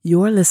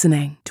You're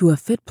listening to a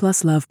Fit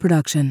Plus Love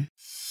production.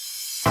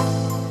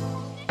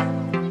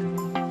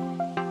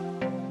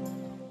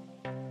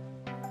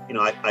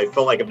 I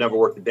felt like I've never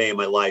worked a day in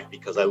my life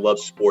because I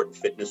love sport and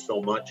fitness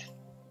so much.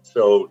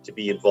 So to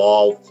be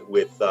involved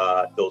with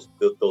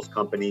those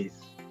companies,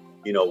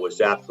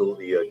 was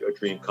absolutely a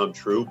dream come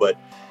true. But,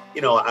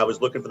 I was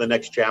looking for the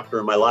next chapter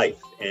in my life,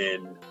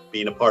 and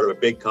being a part of a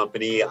big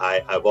company,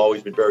 I've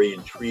always been very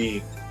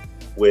intrigued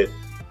with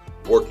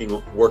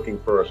working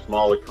for a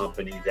smaller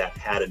company that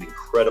had an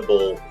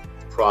incredible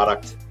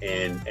product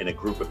and a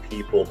group of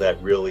people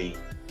that really,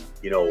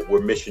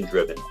 we're mission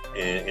driven.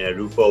 And at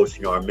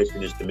UFOS, our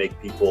mission is to make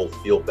people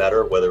feel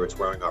better, whether it's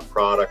wearing our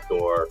product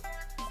or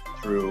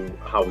through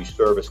how we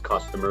service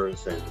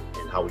customers and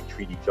how we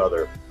treat each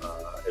other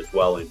as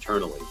well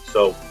internally.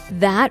 So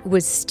that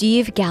was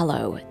Steve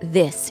Gallo.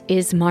 This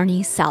is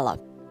Marnie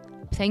Salop.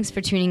 Thanks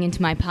for tuning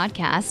into my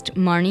podcast,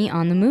 Marnie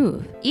on the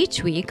Move.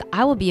 Each week,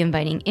 I will be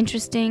inviting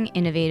interesting,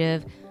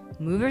 innovative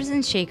movers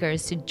and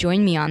shakers to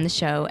join me on the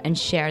show and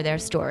share their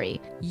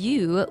story.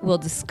 You will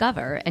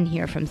discover and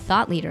hear from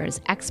thought leaders,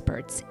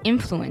 experts,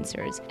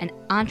 influencers, and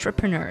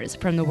entrepreneurs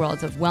from the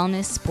worlds of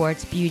wellness,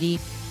 sports, beauty,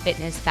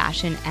 fitness,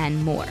 fashion,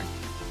 and more.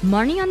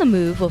 Marnie on the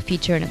Move will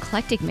feature an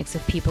eclectic mix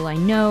of people I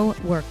know,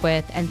 work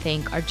with, and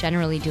think are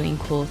generally doing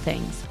cool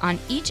things. On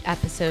each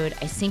episode,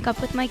 I sync up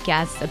with my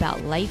guests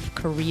about life,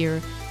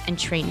 career, and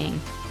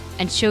training,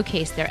 and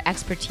showcase their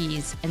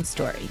expertise and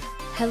story.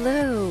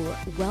 Hello,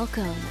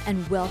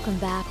 welcome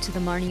back to the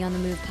Marnie on the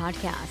Move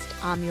podcast.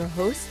 I'm your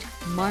host,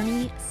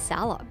 Marnie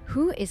Salop,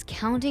 who is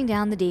counting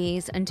down the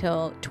days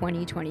until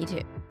 2022.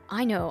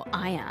 I know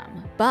I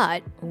am,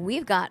 but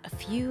we've got a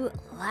few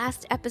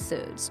last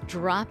episodes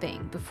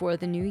dropping before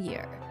the new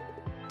year.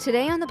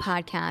 Today on the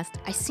podcast,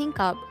 I sync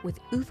up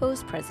with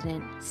UFOS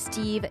president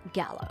Steve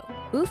Gallo.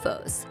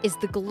 UFOS is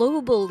the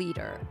global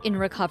leader in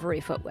recovery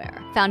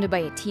footwear, founded by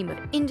a team of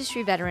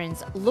industry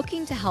veterans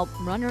looking to help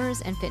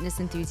runners and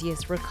fitness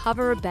enthusiasts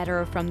recover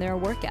better from their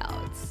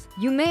workouts.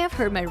 You may have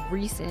heard my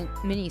recent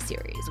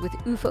mini-series with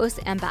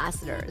UFOS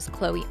ambassadors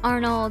Chloe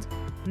Arnold,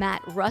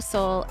 Matt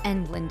Russell,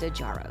 and Linda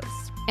Jaros.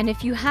 And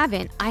if you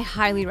haven't, I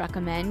highly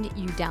recommend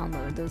you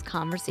download those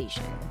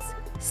conversations.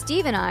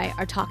 Steve and I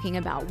are talking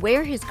about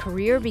where his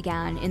career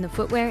began in the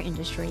footwear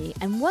industry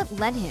and what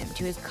led him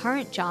to his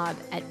current job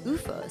at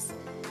UFOS,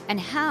 and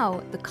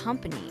how the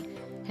company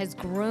has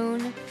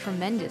grown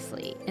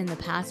tremendously in the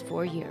past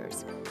 4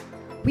 years.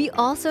 We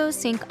also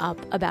sync up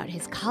about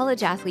his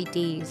college athlete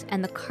days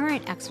and the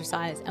current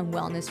exercise and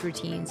wellness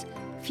routines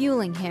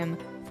fueling him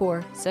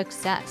for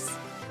success.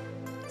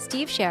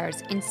 Steve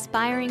shares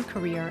inspiring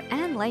career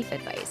and life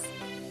advice,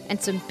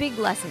 and some big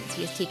lessons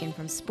he has taken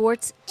from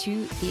sports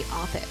to the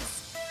office.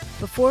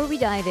 Before we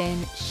dive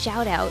in,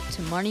 shout out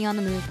to Marnie on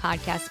the Move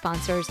podcast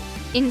sponsors,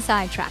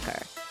 Inside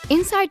Tracker.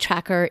 Inside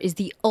Tracker is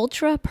the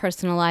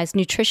ultra-personalized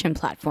nutrition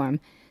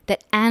platform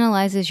that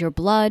analyzes your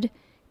blood,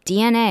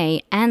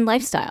 DNA, and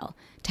lifestyle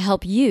to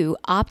help you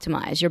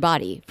optimize your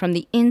body from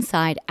the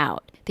inside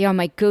out. They are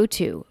my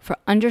go-to for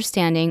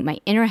understanding my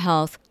inner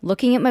health,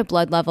 looking at my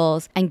blood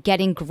levels, and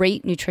getting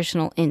great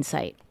nutritional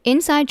insight.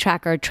 Inside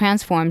Tracker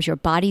transforms your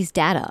body's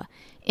data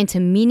into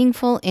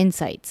meaningful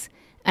insights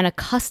and a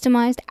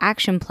customized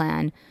action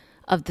plan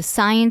of the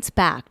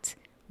science-backed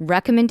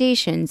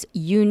recommendations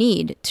you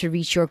need to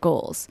reach your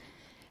goals.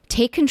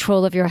 Take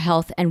control of your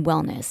health and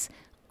wellness.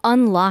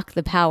 Unlock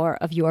the power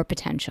of your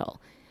potential.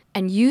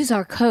 And use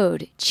our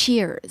code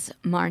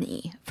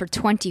CHEERSMARNIE for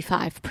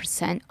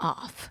 25%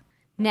 off.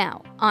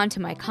 Now, on to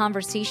my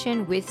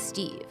conversation with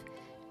Steve.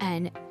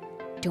 And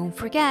don't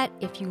forget,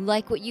 if you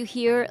like what you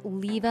hear,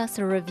 leave us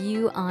a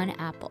review on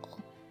Apple.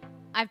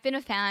 I've been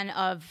a fan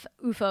of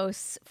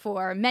UFOS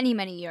for many,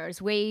 many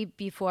years, way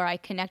before I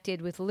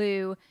connected with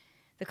Lou,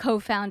 the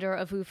co-founder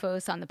of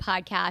UFOS, on the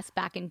podcast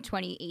back in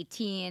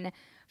 2018.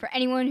 For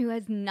anyone who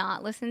has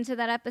not listened to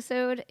that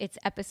episode, it's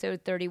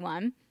episode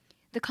 31.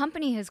 The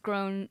company has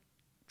grown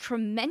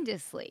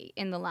tremendously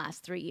in the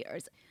last 3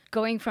 years,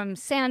 going from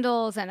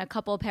sandals and a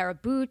couple pair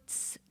of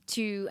boots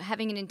to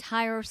having an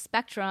entire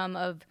spectrum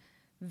of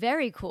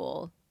very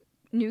cool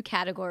new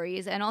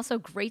categories and also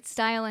great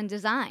style and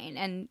design.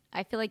 And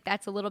I feel like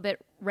that's a little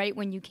bit right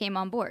when you came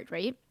on board,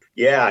 right?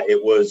 Yeah,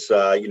 it was,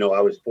 I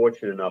was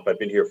fortunate enough. I've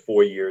been here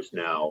 4 years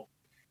now,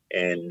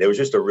 and there was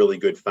just a really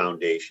good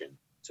foundation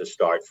to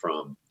start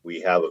from.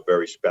 We have a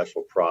very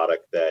special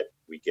product that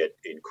we get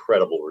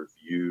incredible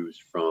reviews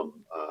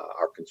from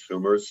our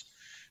consumers,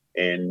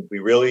 and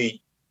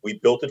we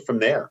built it from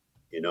there.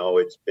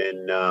 It's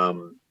been,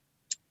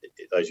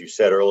 as you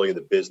said earlier,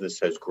 the business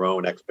has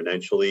grown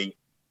exponentially.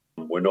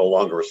 We're no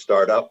longer a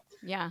startup,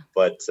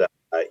 but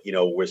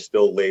we're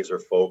still laser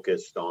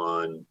focused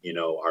on,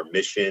 our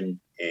mission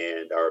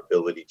and our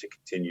ability to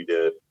continue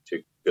to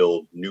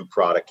build new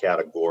product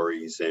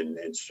categories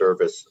and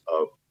service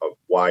a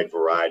wide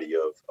variety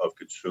of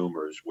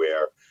consumers,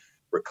 where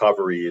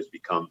recovery has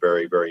become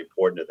very, very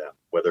important to them,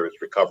 whether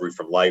it's recovery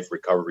from life,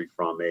 recovery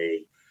from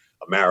a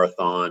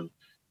marathon,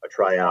 a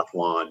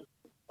triathlon,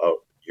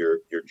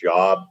 your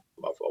job,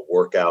 a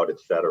workout,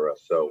 etc.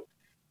 So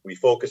we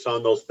focus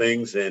on those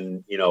things.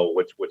 And,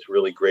 what's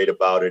really great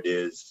about it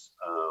is,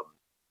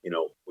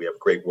 we have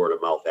great word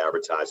of mouth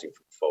advertising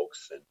from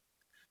folks, and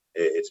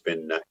it's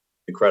been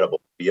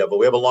incredible. We have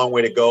a long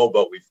way to go,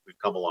 but we've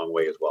come a long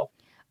way as well.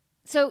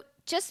 So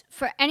just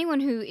for anyone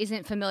who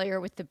isn't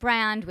familiar with the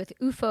brand, with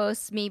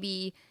OOFOS,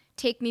 maybe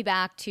take me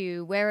back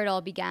to where it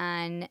all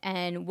began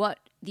and what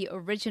the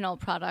original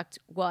product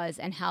was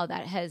and how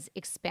that has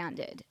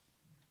expanded.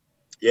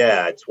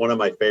 Yeah, it's one of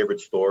my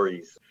favorite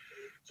stories.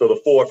 So the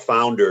four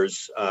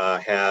founders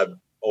have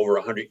over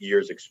 100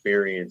 years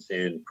experience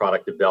in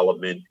product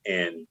development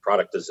and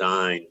product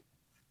design,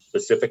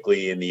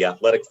 specifically in the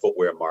athletic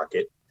footwear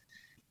market.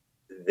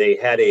 They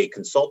had a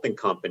consulting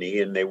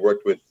company, and they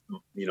worked with,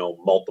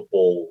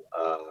 multiple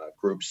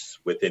groups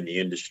within the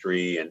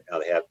industry, and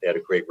they had a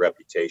great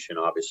reputation,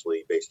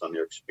 obviously, based on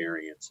their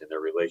experience and their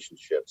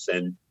relationships.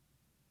 And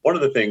one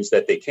of the things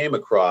that they came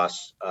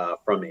across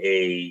from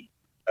a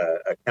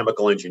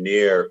chemical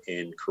engineer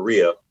in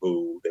Korea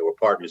who they were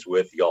partners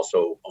with. He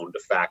also owned a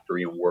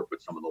factory and worked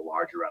with some of the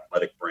larger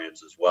athletic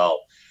brands as well.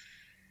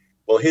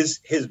 Well, his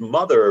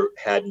mother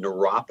had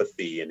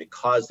neuropathy, and it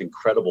caused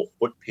incredible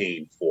foot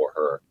pain for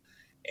her.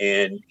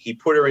 And he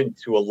put her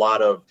into a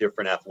lot of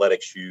different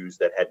athletic shoes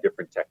that had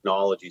different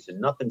technologies,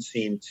 and nothing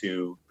seemed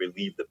to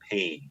relieve the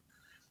pain.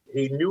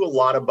 He knew a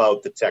lot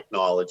about the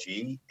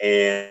technology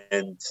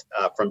and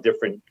from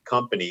different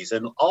companies,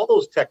 and all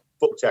those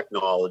foot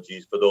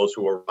technologies for those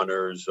who are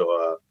runners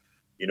or,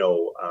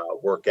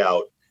 work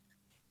out.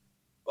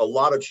 A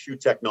lot of shoe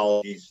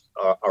technologies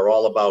are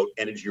all about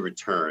energy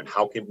return.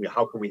 How can we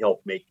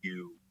help make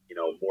you,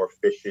 more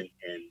efficient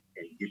and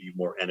give you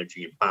more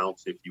energy and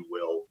bounce, if you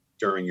will,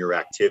 during your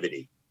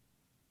activity?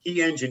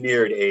 He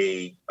engineered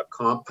a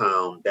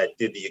compound that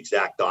did the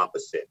exact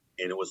opposite,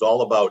 and it was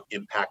all about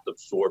impact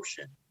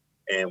absorption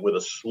and with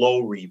a slow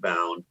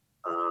rebound,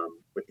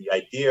 with the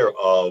idea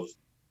of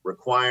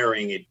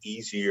requiring it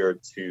easier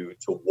to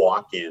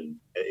walk in,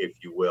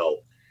 if you will.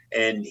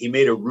 And he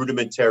made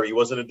he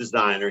wasn't a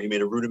designer, he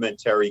made a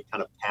rudimentary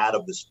kind of pad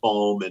of this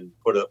foam and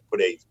put a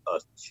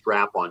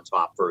strap on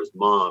top for his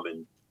mom.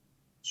 And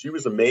she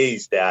was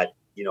amazed at,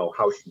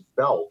 how she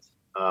felt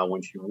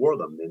when she wore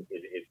them, and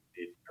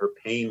her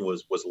pain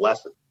was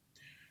lessened.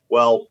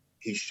 Well,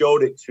 he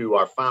showed it to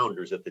our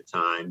founders at the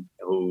time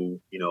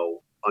who,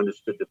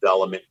 understood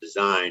development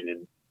design.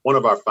 And one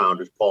of our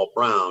founders, Paul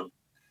Brown,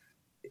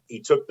 he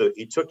took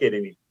it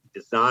and he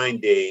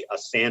designed a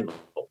sandal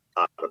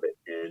out of it.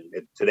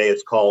 And today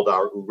it's called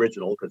our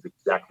original, because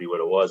exactly what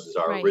it was is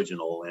our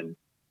original. And,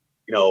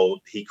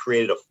 he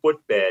created a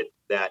footbed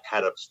that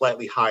had a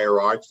slightly higher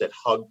arch that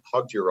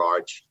hugged your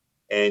arch,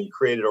 and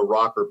created a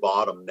rocker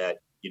bottom that,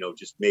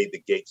 just made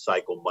the gait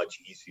cycle much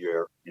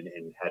easier and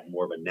had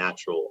more of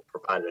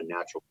provided a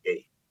natural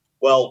gait.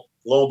 Well,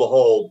 lo and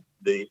behold,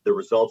 the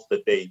results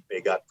that they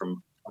got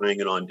from trying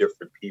it on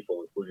different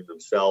people, including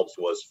themselves,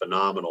 was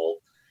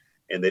phenomenal.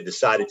 And they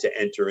decided to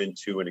enter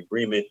into an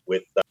agreement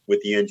with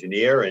the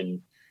engineer,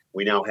 and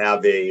we now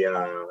have a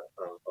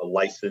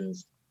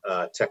licensed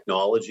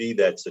technology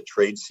that's a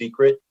trade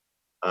secret.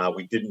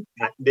 We didn't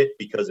patent it,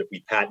 because if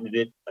we patented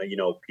it,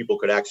 people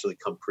could actually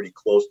come pretty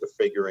close to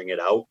figuring it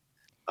out.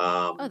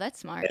 That's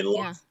smart.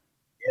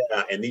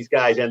 Yeah, and these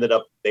guys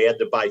they had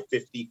to buy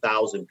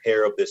 50,000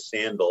 pair of this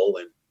sandal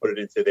and put it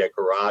into their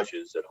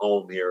garages at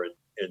home here in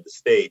the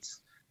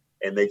States.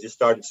 And they just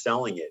started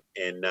selling it,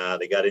 and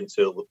they got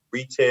into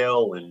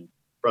retail. And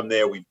from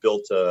there, we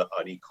built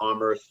an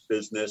e-commerce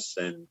business.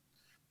 And,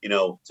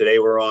 today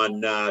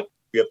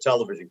we have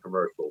television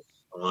commercials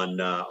on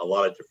a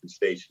lot of different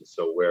stations.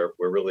 So we're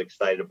really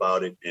excited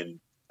about it. And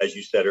as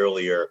you said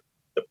earlier,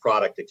 the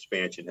product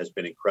expansion has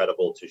been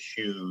incredible to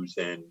shoes.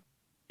 And,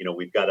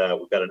 we've got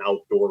an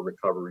outdoor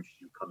recovery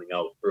shoe coming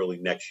out early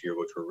next year,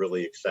 which we're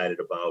really excited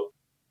about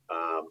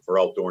for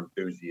outdoor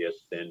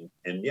enthusiasts.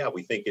 And yeah,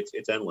 we think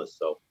it's endless.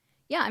 So.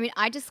 Yeah, I mean,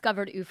 I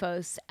discovered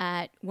OOFOS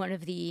at one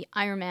of the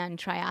Ironman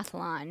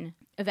triathlon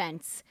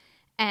events,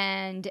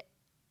 and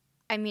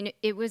I mean,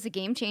 it was a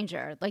game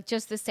changer, like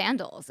just the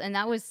sandals. And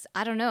that was,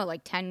 I don't know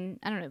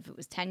if it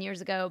was 10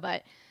 years ago,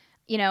 but,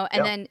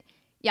 then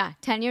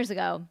 10 years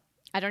ago,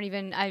 I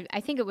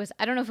think it was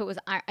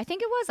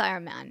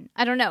Ironman.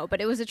 I don't know,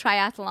 but it was a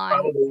triathlon.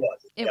 Probably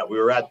was.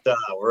 We're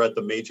at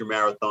the major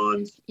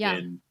marathons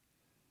in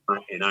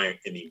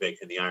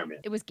the Ironman.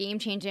 It was game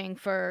changing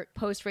for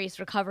post-race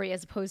recovery,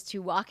 as opposed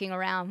to walking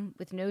around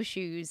with no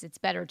shoes. It's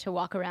better to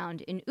walk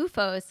around in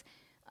OOFOS.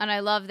 And I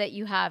love that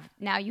you have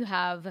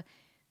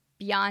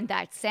beyond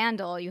that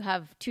sandal, you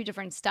have two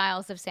different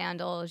styles of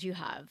sandals. You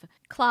have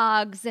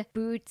clogs,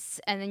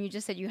 boots, and then you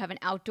just said you have an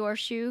outdoor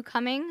shoe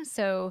coming.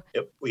 So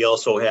yep. We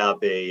also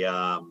have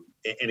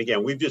and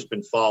again, we've just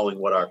been following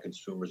what our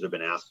consumers have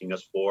been asking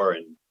us for.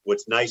 And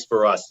what's nice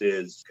for us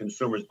is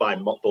consumers buy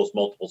those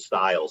multiple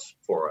styles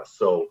for us.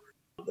 So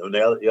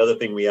the other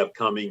thing we have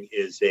coming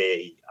is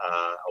a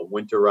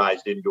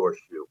winterized indoor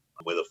shoe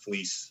with a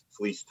fleece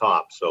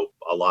top. So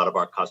a lot of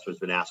our customers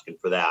have been asking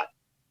for that.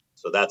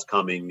 So that's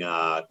coming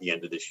at the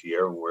end of this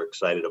year, and we're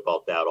excited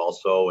about that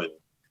also. And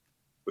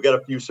we got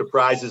a few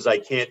surprises I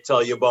can't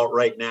tell you about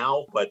right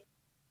now, but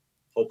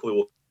hopefully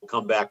we'll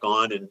come back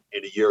on in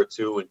a year or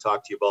two and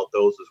talk to you about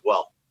those as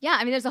well. Yeah,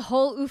 I mean, there's a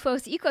whole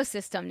OOFOS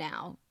ecosystem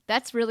now.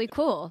 That's really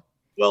cool.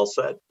 Well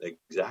said.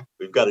 Exactly.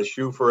 We've got a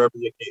shoe for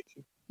every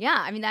occasion. Yeah,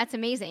 I mean, that's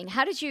amazing.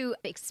 How did you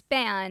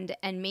expand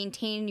and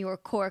maintain your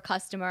core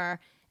customer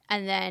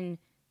and then,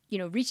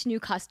 reach new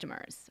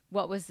customers?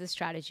 What was the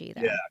strategy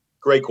there? Yeah,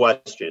 great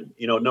question.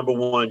 Number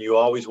one, you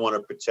always want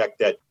to protect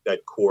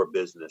that core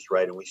business,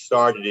 right? And we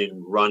started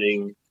in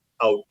running,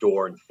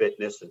 outdoor, and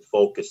fitness and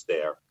focus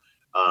there.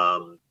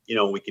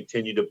 We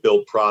continue to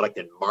build product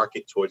and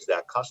market towards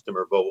that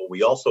customer. But what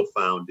we also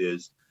found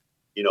is,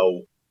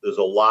 there's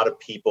a lot of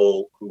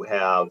people who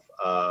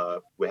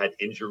had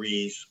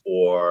injuries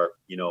or,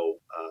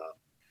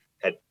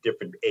 had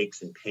different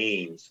aches and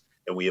pains.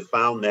 And we have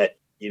found that,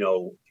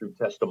 through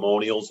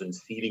testimonials and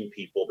seeding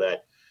people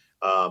that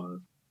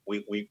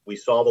we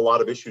solve a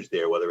lot of issues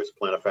there, whether it's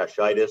plantar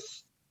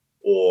fasciitis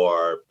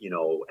or,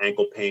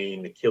 ankle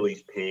pain,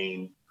 Achilles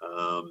pain.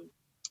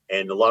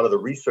 And a lot of the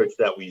research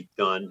that we've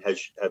done has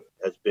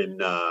been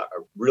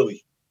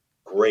really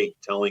great,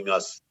 telling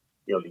us,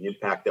 the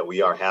impact that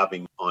we are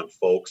having on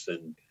folks.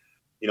 And,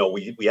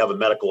 we have a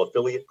medical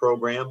affiliate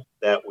program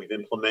that we've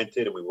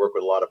implemented, and we work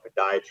with a lot of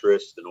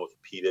podiatrists and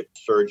orthopedic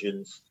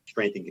surgeons,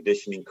 strength and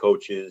conditioning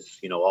coaches,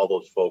 all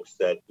those folks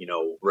that,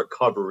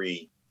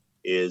 recovery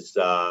is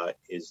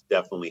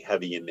definitely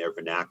heavy in their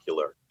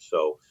vernacular.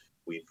 So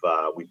we've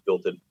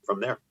built it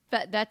from there.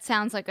 But that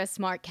sounds like a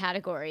smart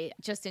category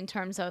just in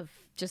terms of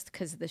just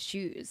because of the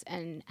shoes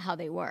and how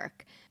they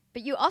work.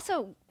 But you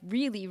also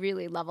really,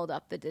 really leveled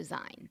up the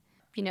design.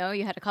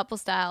 You had a couple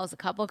styles, a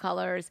couple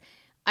colors.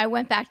 I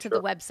went back to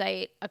the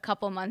website a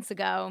couple months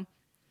ago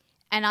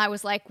and I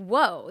was like,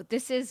 whoa,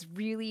 this is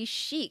really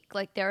chic.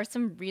 Like there are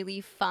some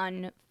really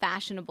fun,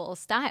 fashionable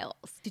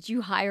styles. Did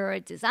you hire a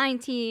design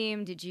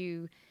team?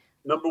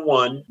 Number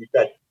one, you've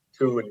got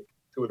two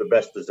of the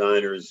best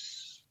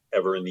designers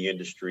ever in the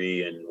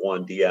industry, and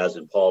Juan Diaz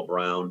and Paul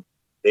Brown.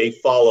 They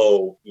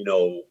follow,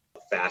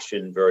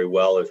 fashion very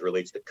well as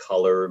relates to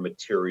color,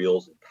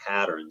 materials, and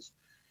patterns.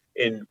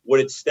 And what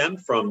it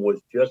stemmed from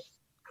was just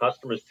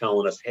customers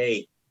telling us,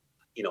 hey,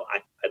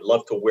 I'd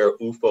love to wear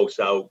OOFOS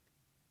out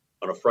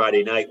on a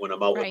Friday night when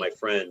I'm out with my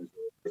friends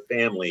or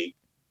family,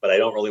 but I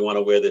don't really want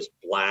to wear this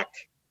black,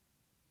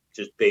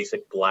 just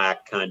basic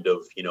black kind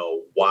of,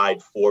 wide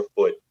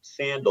 4-foot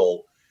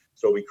sandal.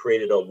 So we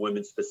created a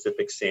women's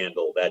specific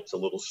sandal that's a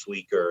little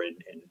sleeker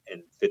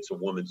and fits a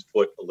woman's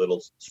foot a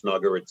little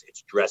snugger.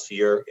 It's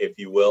dressier, if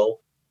you will.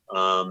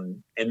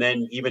 And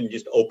then even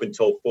just open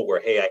toe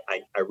footwear. Hey,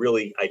 I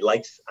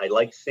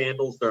like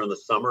sandals during the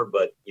summer,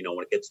 but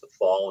when it gets to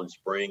fall and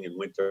spring and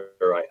winter,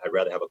 I'd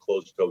rather have a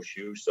closed toe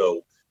shoe.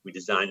 So we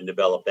designed and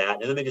developed that.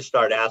 And then they just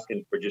started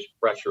asking for just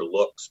fresher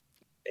looks.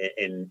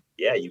 And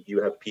yeah,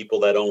 you have people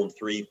that own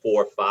 3,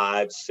 4,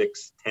 5,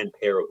 6, 10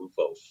 pair of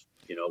OOFOS,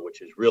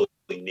 which is really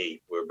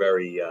neat. We're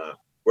very,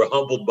 we're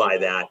humbled by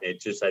that.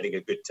 It's just, I think,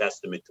 a good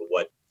testament to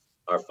what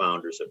our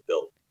founders have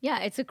built. Yeah,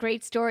 it's a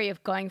great story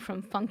of going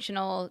from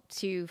functional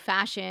to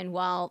fashion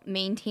while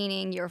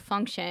maintaining your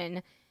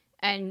function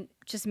and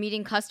just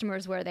meeting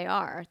customers where they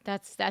are.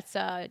 That's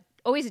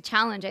always a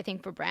challenge, I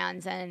think, for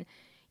brands. And,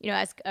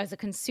 as a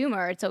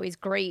consumer, it's always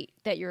great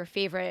that your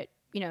favorite,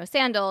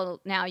 sandal,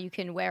 now you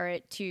can wear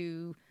it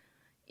to,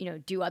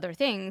 do other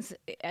things,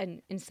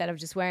 and instead of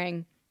just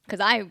wearing, because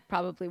I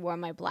probably wore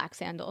my black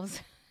sandals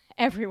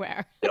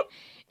everywhere. Yep.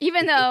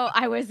 Even though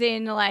I was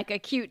in like a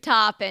cute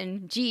top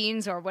and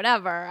jeans or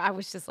whatever, I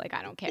was just like,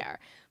 I don't care.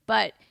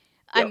 But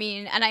I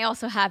mean, and I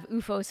also have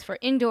OOFOS for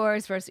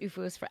indoors versus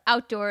OOFOS for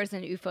outdoors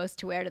and OOFOS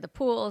to wear to the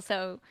pool.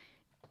 So,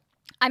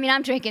 I mean,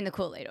 I'm drinking the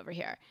Kool-Aid over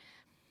here.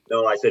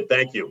 No, I said,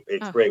 thank you.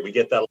 It's great. We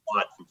get that a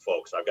lot from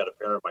folks. I've got a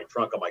pair in my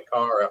trunk of my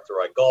car after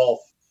I golf.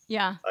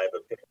 Yeah. I have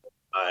a pair,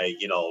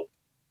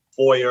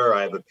 foyer.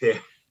 I have a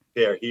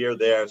pair here,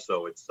 there.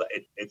 So it's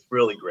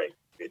really great.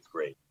 It's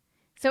great.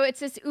 So it's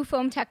this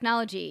OOFOAM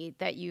technology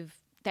that you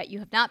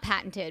have not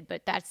patented,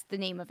 but that's the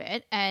name of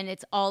it, and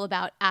it's all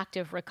about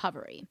active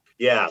recovery.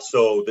 Yeah,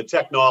 so the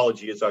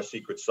technology is our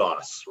secret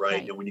sauce,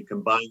 right? And when you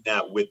combine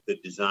that with the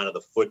design of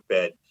the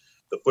footbed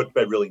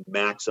really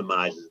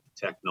maximizes the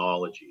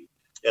technology.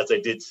 As I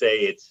did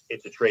say,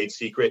 it's a trade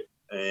secret,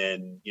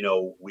 and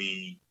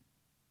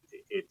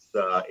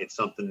it's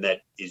something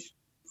that is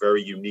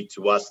very unique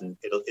to us, and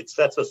it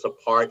sets us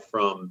apart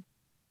from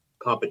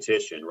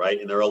competition, right?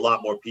 And there are a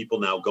lot more people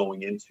now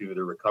going into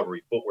the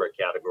recovery footwear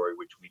category,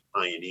 which we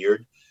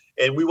pioneered,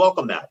 and we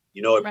welcome that.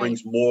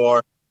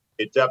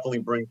 It definitely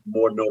brings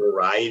more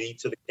notoriety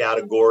to the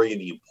category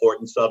and the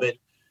importance of it.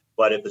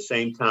 But at the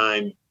same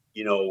time,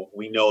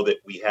 we know that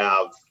we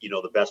have,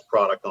 the best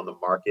product on the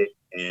market,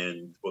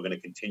 and we're going to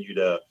continue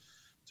to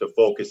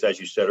focus, as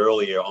you said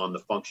earlier, on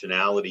the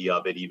functionality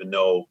of it, even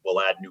though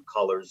we'll add new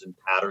colors and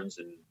patterns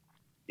and,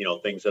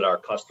 things that our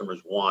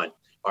customers want.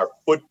 Our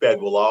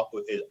footbed will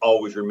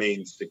always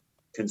remain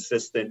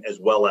consistent, as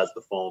well as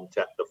the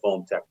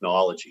foam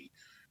technology.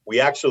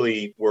 We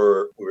actually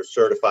were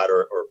certified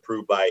or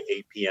approved by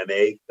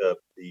APMA,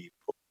 the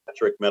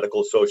Pediatric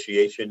Medical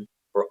Association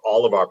for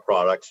all of our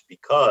products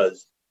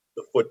because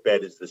the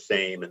footbed is the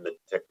same and the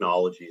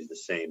technology is the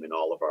same in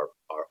all of our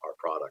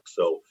products.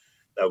 So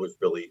that was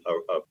really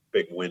a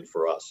big win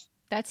for us.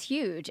 That's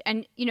huge.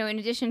 And, in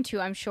addition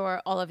to, I'm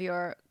sure, all of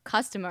your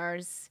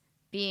customers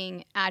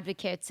being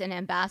advocates and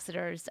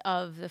ambassadors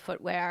of the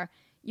footwear,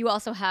 you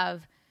also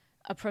have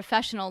a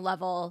professional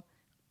level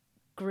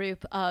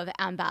group of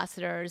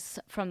ambassadors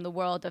from the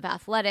world of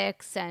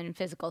athletics and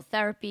physical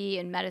therapy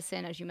and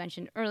medicine, as you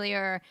mentioned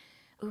earlier.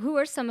 Who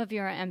are some of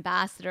your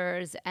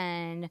ambassadors,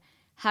 and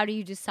how do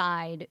you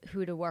decide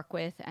who to work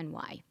with and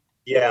why?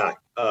 Yeah,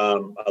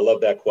 I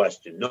love that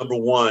question. Number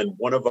one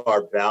of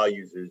our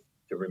values is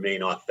to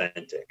remain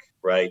authentic,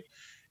 right?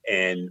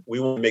 And we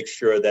want to make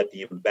sure that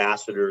the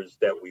ambassadors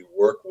that we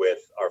work with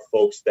are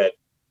folks that,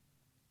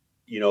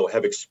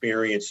 have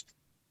experienced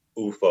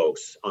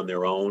OOFOS on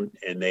their own,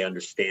 and they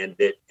understand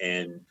it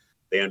and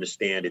they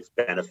understand its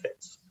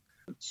benefits.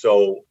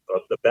 So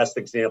the best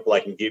example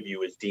I can give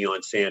you is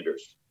Deion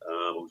Sanders,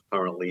 who's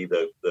currently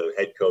the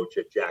head coach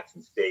at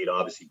Jackson State.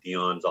 Obviously,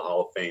 Deion's a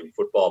Hall of Fame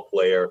football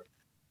player,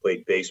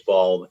 played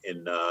baseball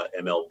in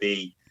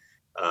MLB.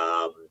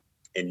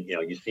 And,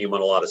 you see him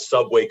on a lot of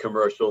Subway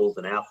commercials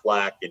and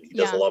Aflac, and he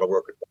does a lot of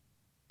work with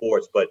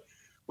sports. But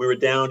we were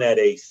down at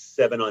a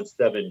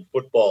 7-on-7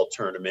 football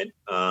tournament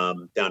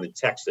down in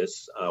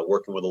Texas,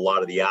 working with a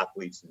lot of the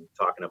athletes and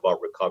talking about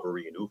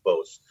recovery and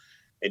OOFOS.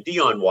 And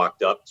Deion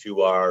walked up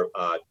to our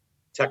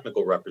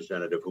technical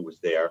representative who was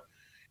there,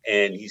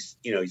 and he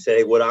said,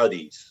 "Hey, what are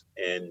these?"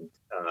 And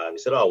he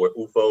said, "Oh, we're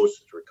OOFOS,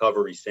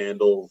 recovery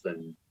sandals."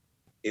 And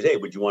he said, "Hey,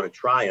 would you want to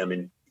try them?"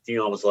 And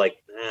Deion was like,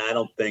 "I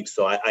don't think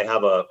so. I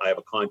have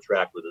a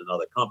contract with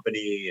another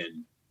company,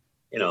 and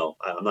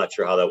I'm not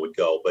sure how that would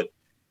go." But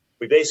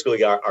we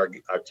basically our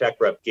tech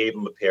rep gave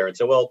him a pair and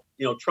said, "Well,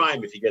 try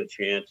them if you get a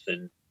chance."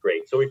 And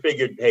great. So we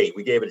figured, hey,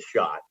 we gave it a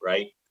shot,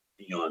 right?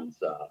 Deion's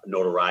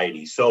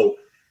notoriety. So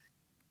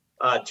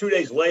 2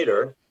 days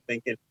later,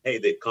 thinking, hey,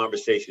 the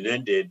conversation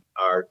ended,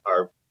 our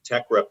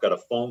tech rep got a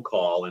phone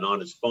call, and on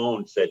his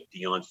phone said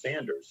Deion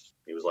Sanders.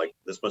 He was like,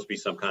 "This must be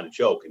some kind of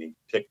joke." And he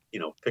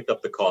picked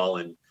up the call,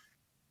 and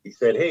he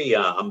said, "Hey,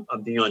 I'm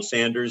Deion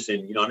Sanders,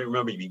 and I don't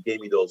remember you gave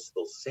me those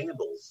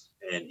sandals."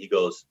 And he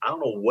goes, "I don't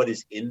know what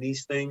is in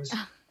these things,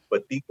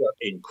 but these are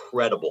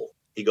incredible."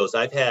 He goes,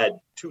 "I've had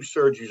 2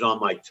 surgeries on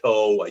my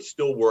toe. I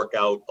still work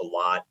out a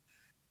lot."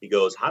 He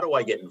goes, "How do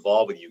I get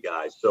involved with you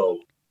guys?" So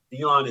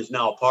Deion is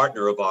now a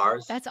partner of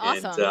ours. That's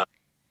awesome.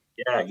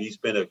 And he's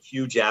been a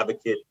huge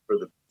advocate for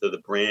the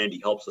brand. He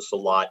helps us a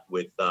lot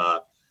with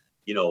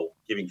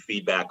giving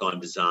feedback on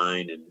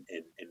design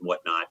and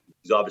whatnot.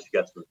 He's obviously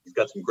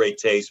got some great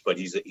taste, but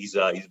he's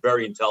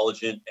very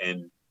intelligent,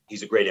 and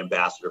he's a great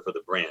ambassador for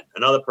the brand.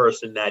 Another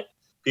person that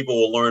people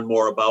will learn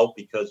more about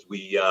because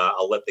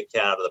I'll let the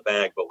cat out of the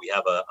bag, but we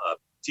have a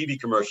TV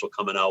commercial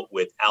coming out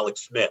with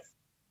Alex Smith.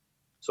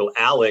 So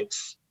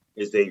Alex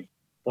is a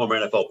former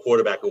NFL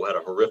quarterback who had a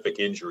horrific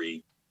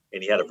injury,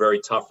 and he had a very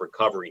tough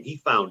recovery. And he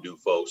found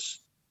OOFOS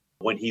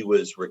when he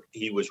was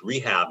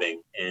rehabbing,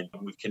 and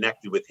we've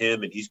connected with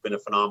him, and he's been a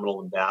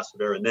phenomenal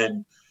ambassador. And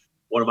then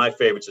one of my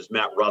favorites is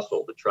Matt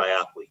Russell, the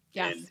triathlete.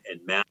 Yes. And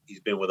Matt, he's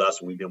been with us,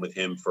 and we've been with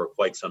him for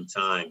quite some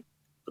time.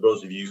 For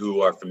those of you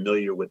who are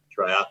familiar with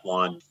the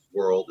triathlon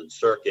world and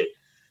circuit,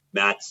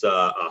 Matt's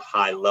a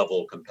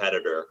high-level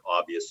competitor,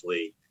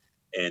 obviously.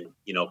 And,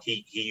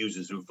 he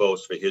uses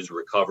OOFOS for his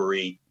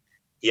recovery.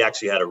 He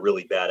actually had a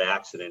really bad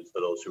accident, for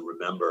those who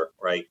remember,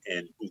 right?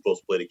 And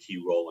OOFOS played a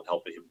key role in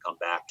helping him come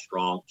back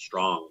strong.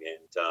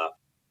 And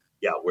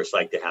we're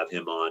psyched to have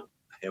him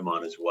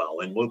on as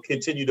well. And we'll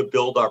continue to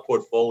build our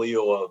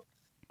portfolio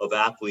of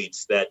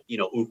athletes that,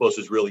 OOFOS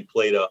has really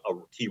played a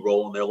key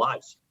role in their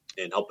lives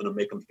and helping them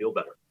make them feel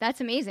better.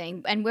 That's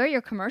amazing. And where are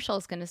your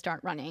commercials going to start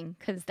running?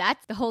 Because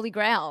that's the holy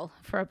grail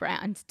for a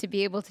brand, to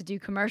be able to do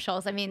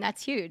commercials. I mean,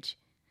 that's huge.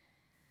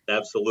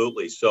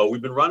 Absolutely. So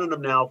we've been running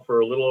them now for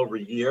a little over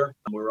a year.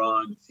 We're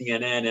on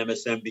CNN,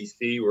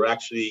 MSNBC. We're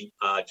actually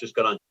just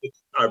got on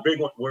our big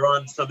one. We're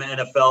on some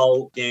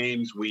NFL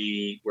games.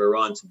 We're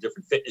on some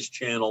different fitness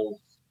channels.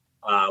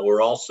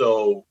 We're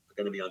also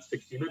going to be on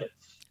 60 Minutes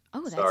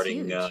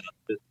starting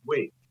this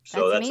week.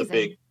 So that's a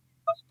big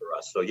plus for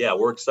us. So yeah,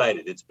 we're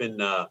excited. It's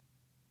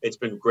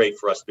been great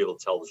for us to be able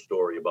to tell the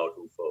story about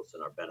OOFOS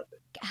and our benefit.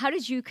 How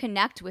did you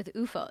connect with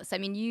OOFOS? I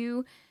mean,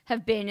 you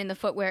have been in the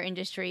footwear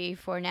industry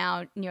for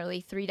now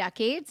nearly 3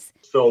 decades.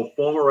 So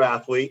former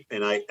athlete,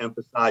 and I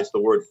emphasize the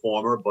word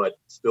former, but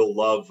still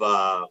love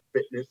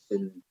fitness.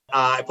 And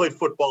I played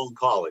football in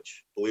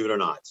college, believe it or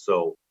not.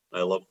 So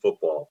I love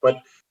football. But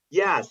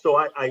yeah, so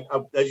I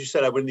as you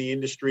said, I've been in the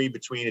industry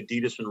between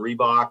Adidas and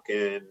Reebok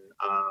and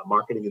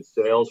marketing and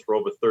sales for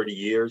over 30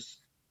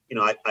 years.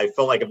 I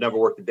felt like I've never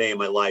worked a day in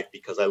my life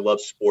because I love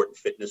sport and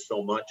fitness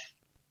so much.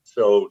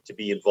 So to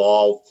be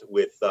involved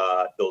with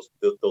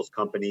those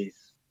companies,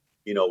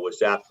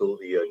 was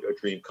absolutely a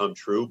dream come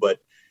true. But,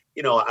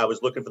 I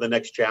was looking for the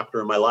next chapter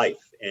in my life,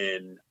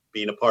 and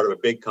being a part of a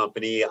big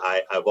company,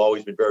 I've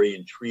always been very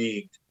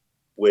intrigued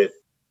with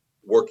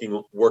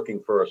working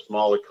for a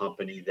smaller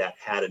company that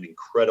had an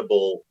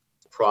incredible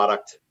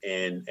product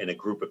and a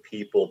group of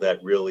people that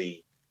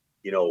really,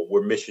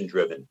 were mission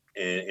driven.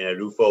 And at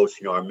UFOS,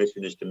 our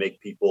mission is to make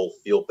people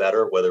feel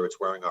better, whether it's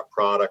wearing our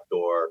product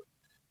or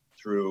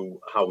through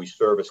how we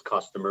service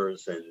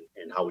customers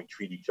and how we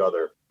treat each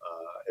other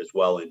as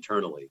well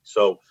internally.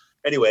 So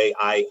anyway,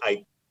 I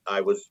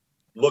was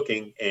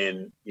looking,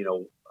 and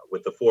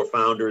with the four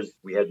founders,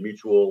 we had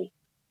mutual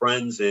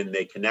friends, and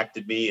they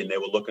connected me, and they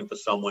were looking for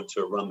someone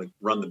to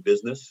run the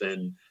business,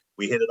 and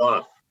we hit it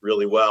off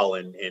really well.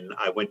 And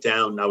I went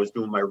down. I was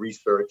doing my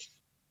research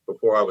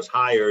before I was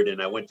hired,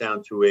 and I went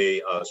down to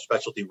a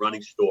specialty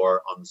running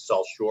store on the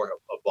South Shore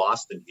of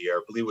Boston here.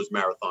 I believe it was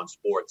Marathon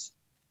Sports,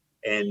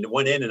 and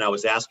went in, and I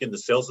was asking the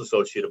sales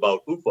associate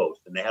about UFOS,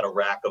 and they had a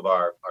rack of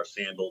our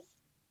sandals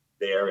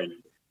there, and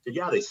said,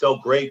 yeah, they sell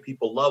great.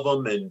 People love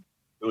them. And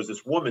there was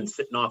this woman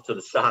sitting off to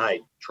the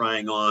side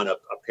trying on a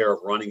pair of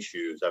running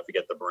shoes. I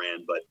forget the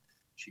brand, but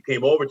she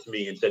came over to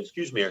me and said,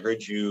 excuse me, I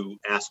heard you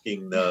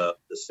asking the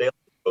sales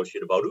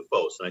associate about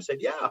UFOS. And I said,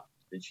 yeah.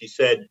 And she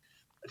said,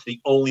 it's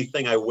the only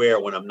thing I wear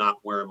when I'm not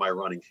wearing my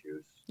running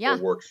shoes or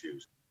work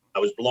shoes. I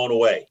was blown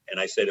away. And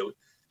I said,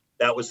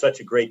 that was such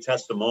a great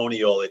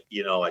testimonial.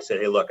 I said,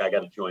 hey, look, I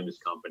got to join this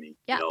company.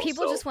 Yeah,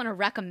 people just want to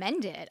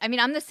recommend it. I mean,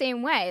 I'm the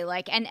same way.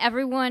 And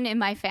everyone in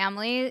my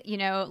family,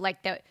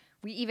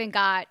 we even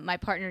got my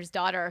partner's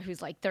daughter, who's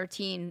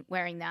 13,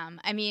 wearing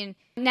them. I mean,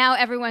 now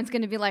everyone's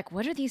going to be like,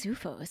 what are these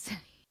UFOs?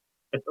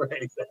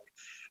 Right, exactly.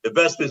 The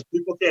best is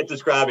people can't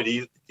describe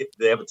it.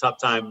 They have a tough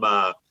time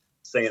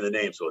saying the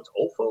name. So it's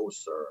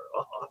OFOS or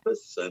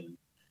Office. And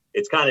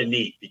it's kind of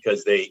neat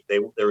because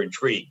they're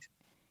intrigued,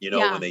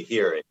 when they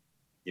hear it.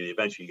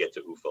 Eventually you get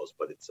to UFOS,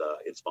 but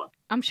it's fun.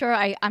 I'm sure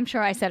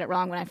I said it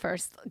wrong when I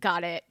first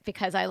got it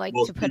because I like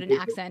to put an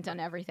accent on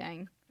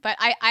everything. But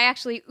I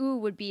actually,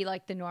 would be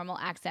the normal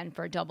accent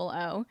for double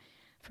O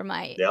for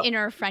my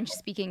inner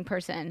French-speaking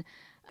person.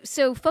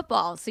 So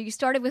football. So you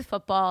started with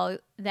football,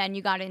 then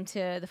you got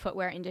into the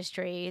footwear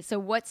industry. So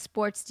what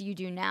sports do you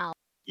do now?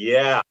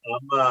 Yeah,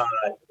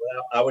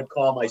 I would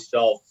call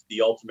myself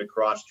the ultimate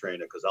cross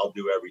trainer because I'll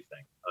do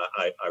everything.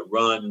 I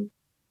run.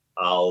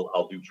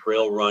 I'll do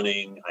trail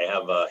running. I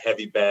have a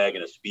heavy bag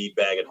and a speed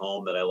bag at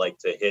home that I like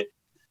to hit.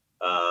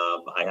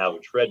 I have a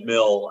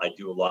treadmill. I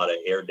do a lot of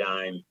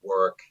airdyne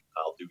work.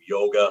 I'll do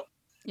yoga.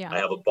 Yeah. I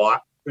have a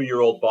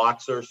 2-year-old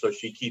boxer, so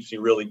she keeps me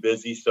really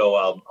busy. So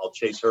I'll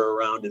chase her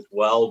around as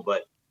well.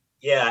 But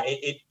yeah,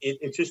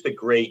 it's just a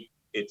great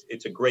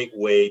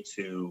way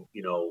to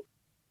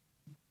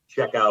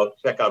check out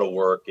a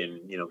work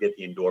and get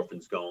the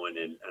endorphins going.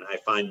 And I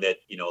find that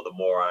the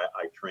more I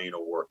train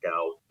or work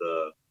out,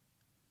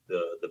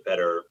 the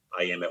better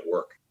I am at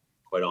work,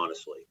 quite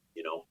honestly,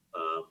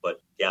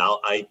 but yeah,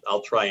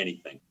 I'll try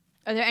anything.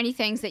 Are there any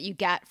things that you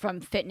get from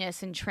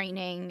fitness and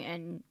training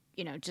and,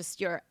 just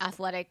your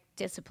athletic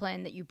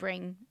discipline that you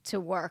bring to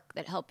work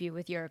that help you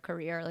with your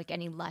career? Like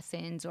any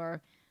lessons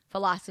or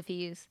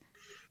philosophies?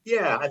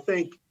 Yeah, I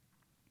think,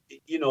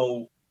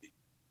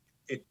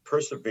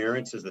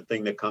 perseverance is the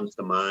thing that comes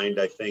to mind.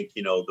 I think,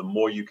 the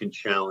more you can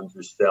challenge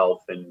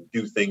yourself and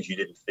do things you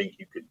didn't think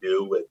you could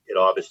do, it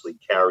obviously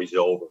carries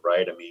over,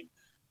 right? I mean,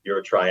 you're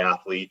a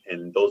triathlete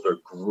and those are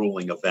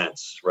grueling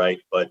events, right?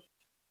 But,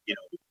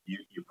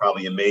 you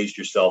probably amazed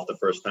yourself the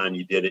first time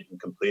you did it and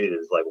completed it.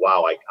 It's like,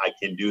 wow, I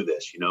can do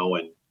this, and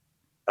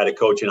I had a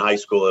coach in high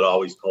school that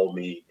always told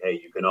me, hey,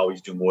 you can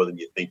always do more than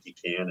you think you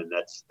can. And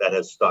that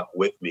has stuck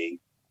with me.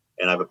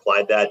 And I've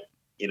applied that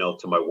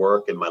to my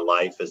work and my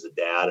life as a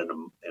dad and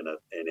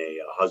a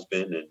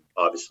husband, and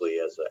obviously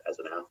as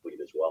an athlete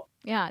as well.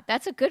 Yeah,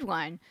 that's a good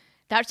one.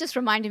 That just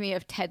reminded me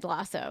of Ted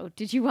Lasso.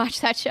 Did you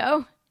watch that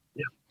show?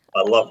 Yeah,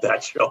 I love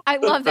that show. I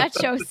love that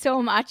show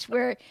so much.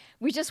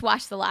 We just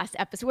watched the last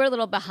episode. We're a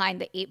little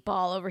behind the 8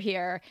 ball over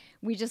here.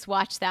 We just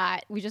watched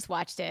that. We just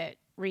watched it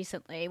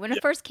recently. When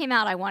it first came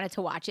out, I wanted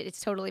to watch it.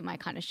 It's totally my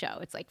kind of show.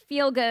 It's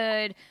feel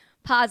good,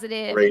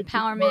 positive, great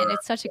empowerment.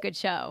 It's such a good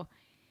show.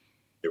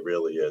 It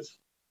really is.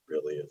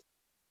 Really is.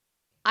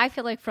 I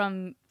feel like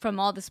from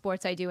all the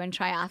sports I do in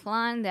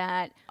triathlon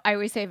that I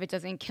always say if it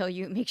doesn't kill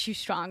you, it makes you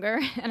stronger.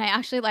 And I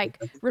actually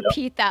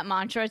repeat that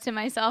mantra to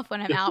myself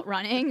when I'm out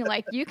running.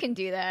 You can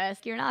do this.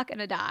 You're not going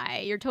to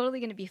die. You're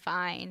totally going to be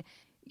fine.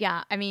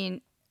 Yeah. I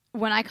mean,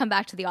 when I come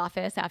back to the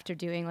office after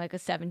doing a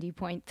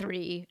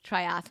 70.3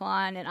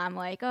 triathlon and I'm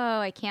like, oh,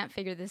 I can't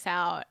figure this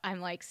out. I'm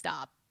like,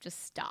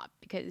 just stop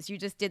because you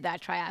just did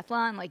that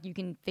triathlon. You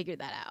can figure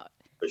that out.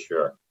 For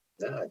sure.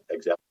 Yeah,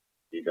 exactly.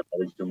 You can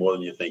always do more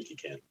than you think you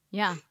can.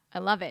 Yeah, I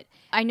love it.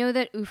 I know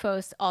that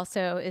UFOS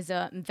also is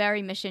a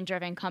very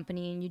mission-driven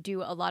company, and you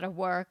do a lot of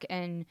work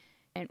and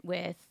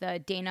with the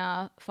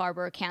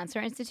Dana-Farber Cancer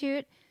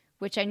Institute,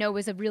 which I know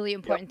was a really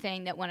important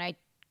thing that when I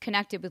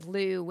connected with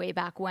Lou way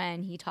back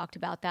when, he talked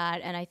about that.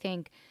 And I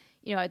think,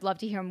 I'd love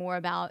to hear more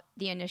about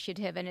the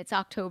initiative. And it's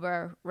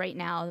October right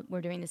now.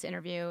 We're doing this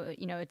interview.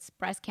 It's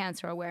Breast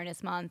Cancer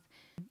Awareness Month.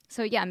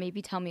 So, yeah,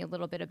 maybe tell me a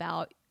little bit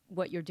about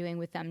what you're doing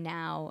with them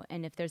now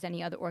and if there's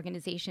any other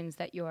organizations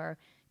that you're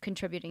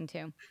contributing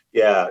to?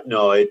 Yeah,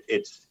 no,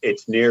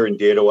 it's near and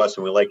dear to us,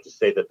 and we like to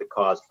say that the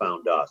cause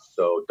found us.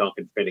 So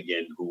Duncan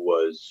Finnegan, who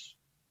was,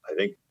 I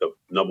think, the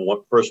number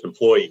one first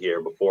employee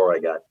here before I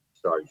got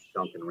started,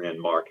 Duncan ran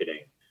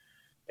marketing,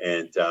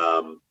 and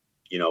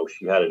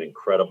she had an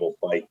incredible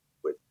fight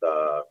with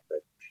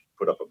she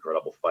put up an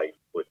incredible fight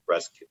with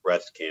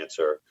breast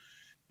cancer,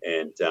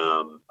 and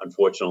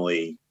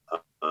unfortunately,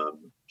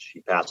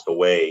 she passed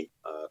away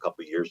a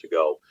couple of years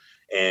ago.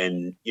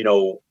 And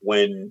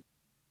when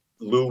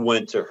Lou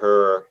went to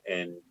her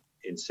and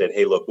said,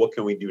 "Hey, look, what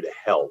can we do to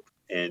help?"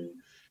 And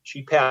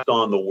she passed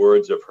on the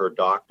words of her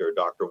doctor,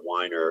 Dr.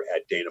 Weiner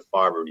at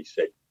Dana-Farber, and he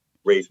said,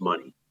 "Raise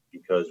money,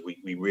 because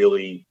we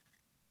really,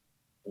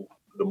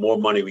 the more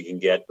money we can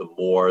get, the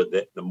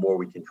more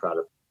we can try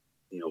to,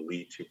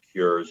 lead to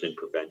cures and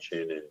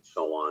prevention and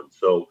so on."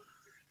 So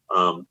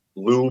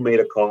Lou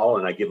made a call,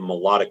 and I give him a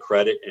lot of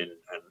credit. And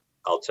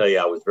I'll tell you,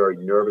 I was very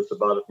nervous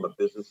about it from a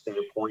business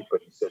standpoint,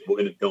 but he said, "We're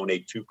going to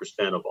donate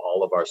 2% of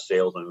all of our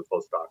sales on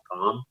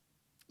oofos.com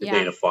to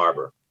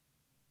Dana-Farber."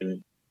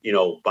 And,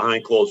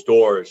 behind closed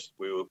doors,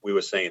 we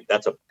were saying,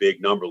 that's a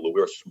big number, Lou.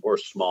 We're a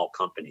small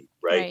company,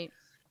 right?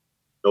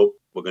 Nope,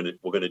 we're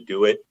going to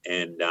do it.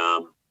 And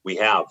we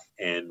have.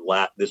 And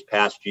this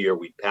past year,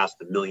 we passed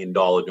the $1 million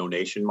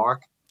donation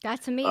mark.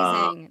 That's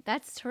amazing.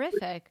 That's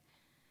terrific.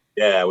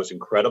 Yeah, it was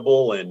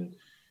incredible. And,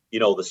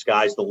 the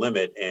sky's the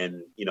limit.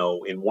 And,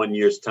 in 1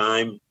 year's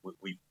time,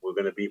 we're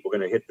going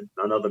to hit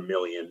another $1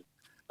 million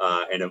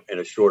in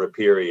a shorter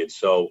period.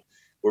 So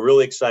we're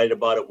really excited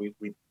about it. We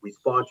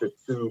sponsored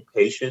 2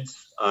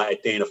 patients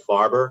at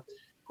Dana-Farber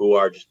who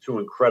are just 2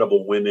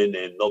 incredible women,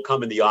 and they'll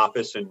come in the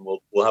office and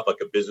we'll have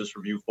like a business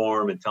review for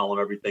them and tell them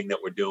everything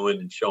that we're doing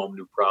and show them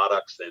new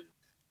products. And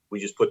we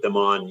just put them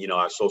on,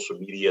 our social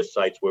media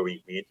sites where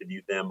we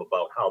interview them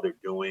about how they're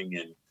doing,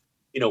 and,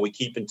 we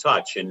keep in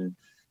touch. And,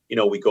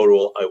 Lou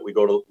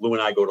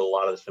and I go to a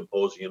lot of the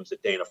symposiums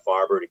at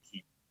Dana-Farber to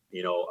keep,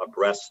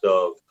 abreast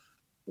of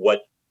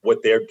what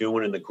they're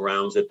doing and the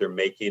grounds that they're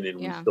making. And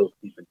we still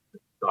keep in touch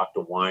with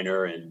Dr.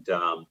 Weiner. And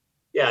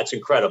it's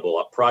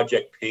incredible.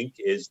 Project Pink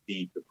is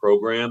the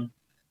program.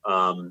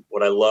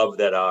 What I love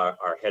that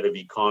our head of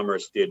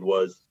e-commerce did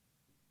was,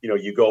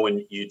 you go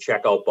and you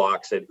checkout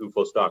box at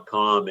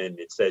oofos.com and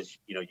it says,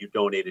 you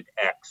donated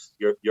X,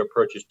 your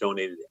purchase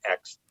donated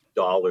X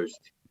dollars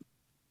to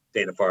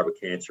Dana-Farber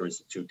Cancer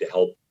Institute to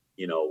help,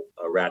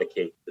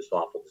 eradicate this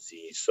awful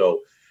disease.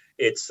 So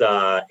it's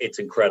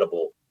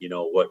incredible,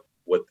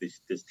 what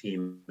this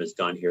team has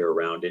done here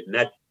around it. And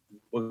that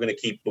we're going to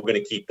keep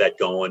that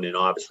going, and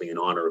obviously in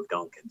honor of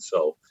Duncan.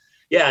 So,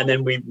 yeah. And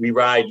then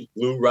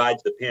Lou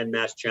rides the Pan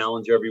Mass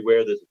Challenge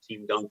everywhere. There's a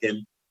Team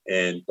Duncan,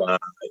 and,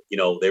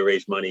 they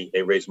raise money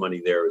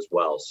there as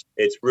well. So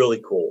it's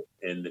really cool.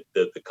 And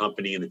the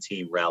company and the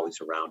team rallies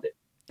around it.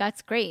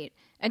 That's great.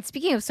 And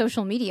speaking of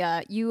social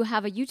media, you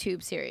have a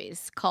YouTube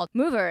series called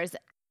Movers.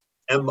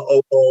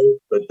 MOO,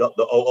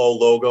 the OO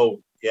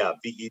logo. Yeah.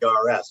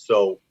 VERS.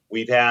 So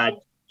we've had,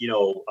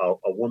 a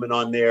woman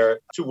on there,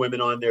 2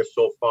 women on there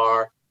so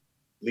far.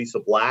 Lisa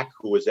Black,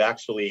 who was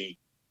actually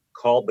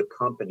called the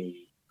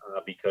company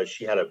because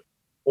she had a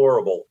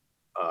horrible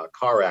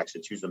car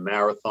accident. She was a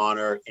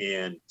marathoner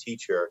and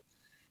teacher,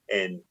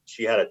 and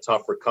she had a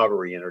tough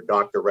recovery, and her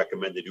doctor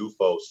recommended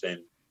OOFOS.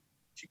 And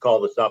she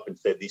called us up and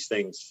said, "These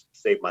things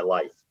saved my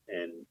life.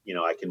 And,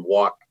 I can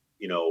walk,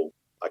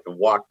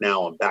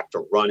 now. I'm back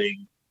to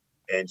running."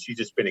 And she's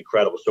just been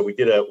incredible. So we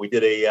did a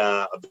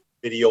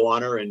video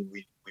on her, and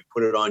we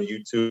put it on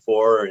YouTube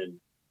for her, and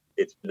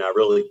it's been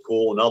really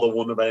cool. Another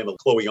woman by the name of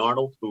Chloe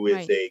Arnold, who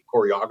is a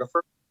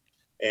choreographer.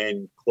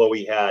 And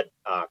Chloe had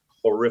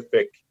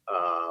horrific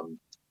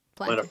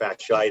plantar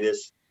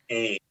fasciitis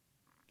pain,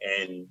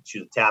 and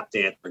she's a tap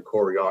dancer and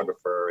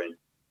choreographer. And,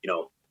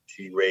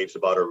 she raves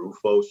about her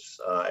OOFOS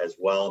as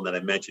well. And then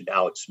I mentioned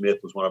Alex Smith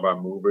was one of our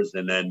movers.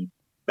 And then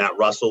Matt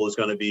Russell is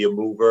going to be a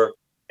mover.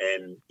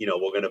 And,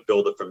 we're going to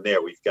build it from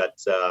there. We've got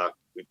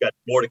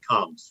more to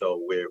come.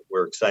 So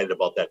we're excited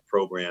about that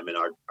program. And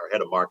our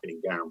head of marketing,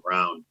 Darren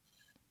Brown,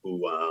 who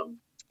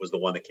was the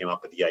one that came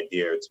up with the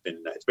idea. It's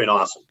been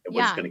awesome. And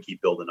we're just going to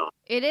keep building on.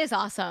 It is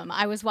awesome.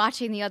 I was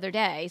watching the other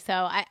day. So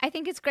I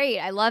think it's great.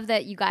 I love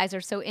that you guys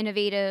are so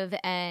innovative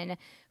and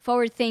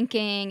forward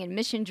thinking and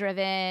mission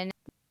driven.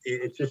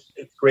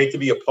 It's great to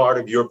be a part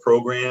of your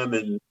program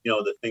and,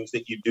 the things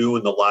that you do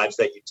and the lives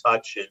that you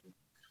touch. And,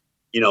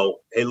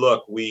 hey,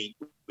 look, we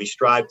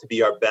strive to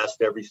be our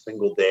best every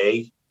single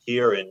day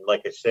here. And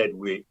like I said,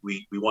 we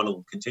want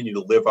to continue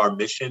to live our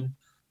mission.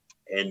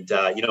 And,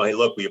 hey,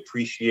 look, we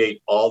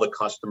appreciate all the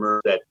customers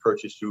that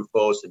purchase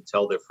OOFOS and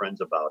tell their friends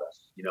about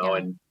us,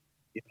 and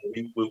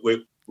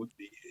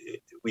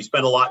we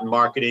spend a lot in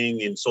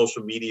marketing and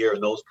social media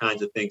and those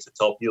kinds of things to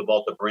tell people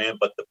about the brand.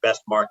 But the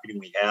best marketing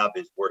we have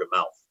is word of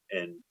mouth.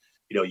 And,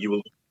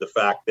 the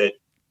fact that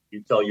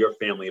you tell your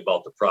family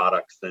about the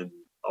products and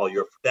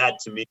that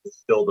to me is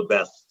still the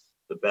best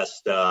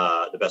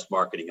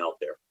marketing out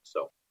there.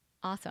 So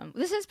awesome.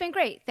 This has been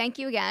great. Thank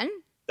you again.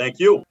 Thank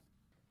you.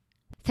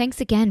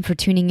 Thanks again for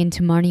tuning in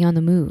to Marnie on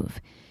the Move.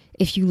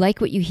 If you like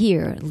what you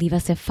hear, leave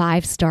us a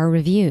 5-star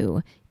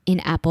review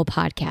in Apple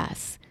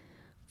Podcasts.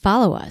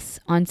 Follow us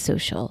on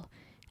social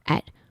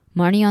at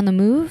Marnie on the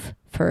Move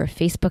for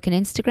Facebook and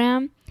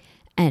Instagram,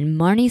 and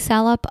Marnie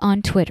Salop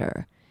on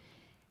Twitter.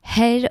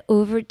 Head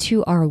over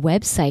to our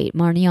website,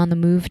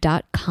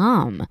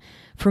 marnieonthemove.com,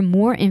 for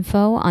more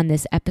info on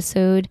this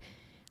episode,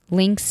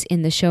 links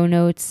in the show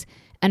notes,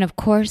 and of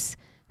course,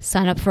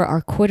 sign up for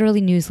our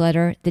quarterly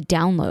newsletter, The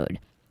Download,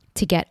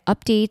 to get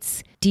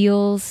updates,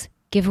 deals,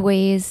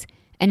 giveaways,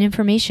 and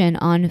information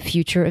on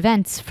future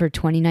events for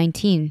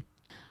 2019.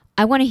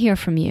 I want to hear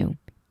from you.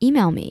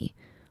 Email me,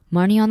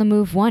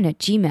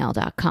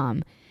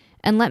 marnieonthemove1@gmail.com,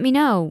 and let me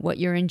know what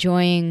you're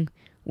enjoying,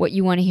 what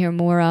you want to hear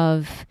more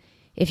of.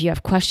 If you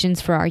have questions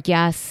for our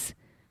guests,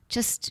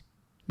 just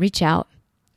reach out.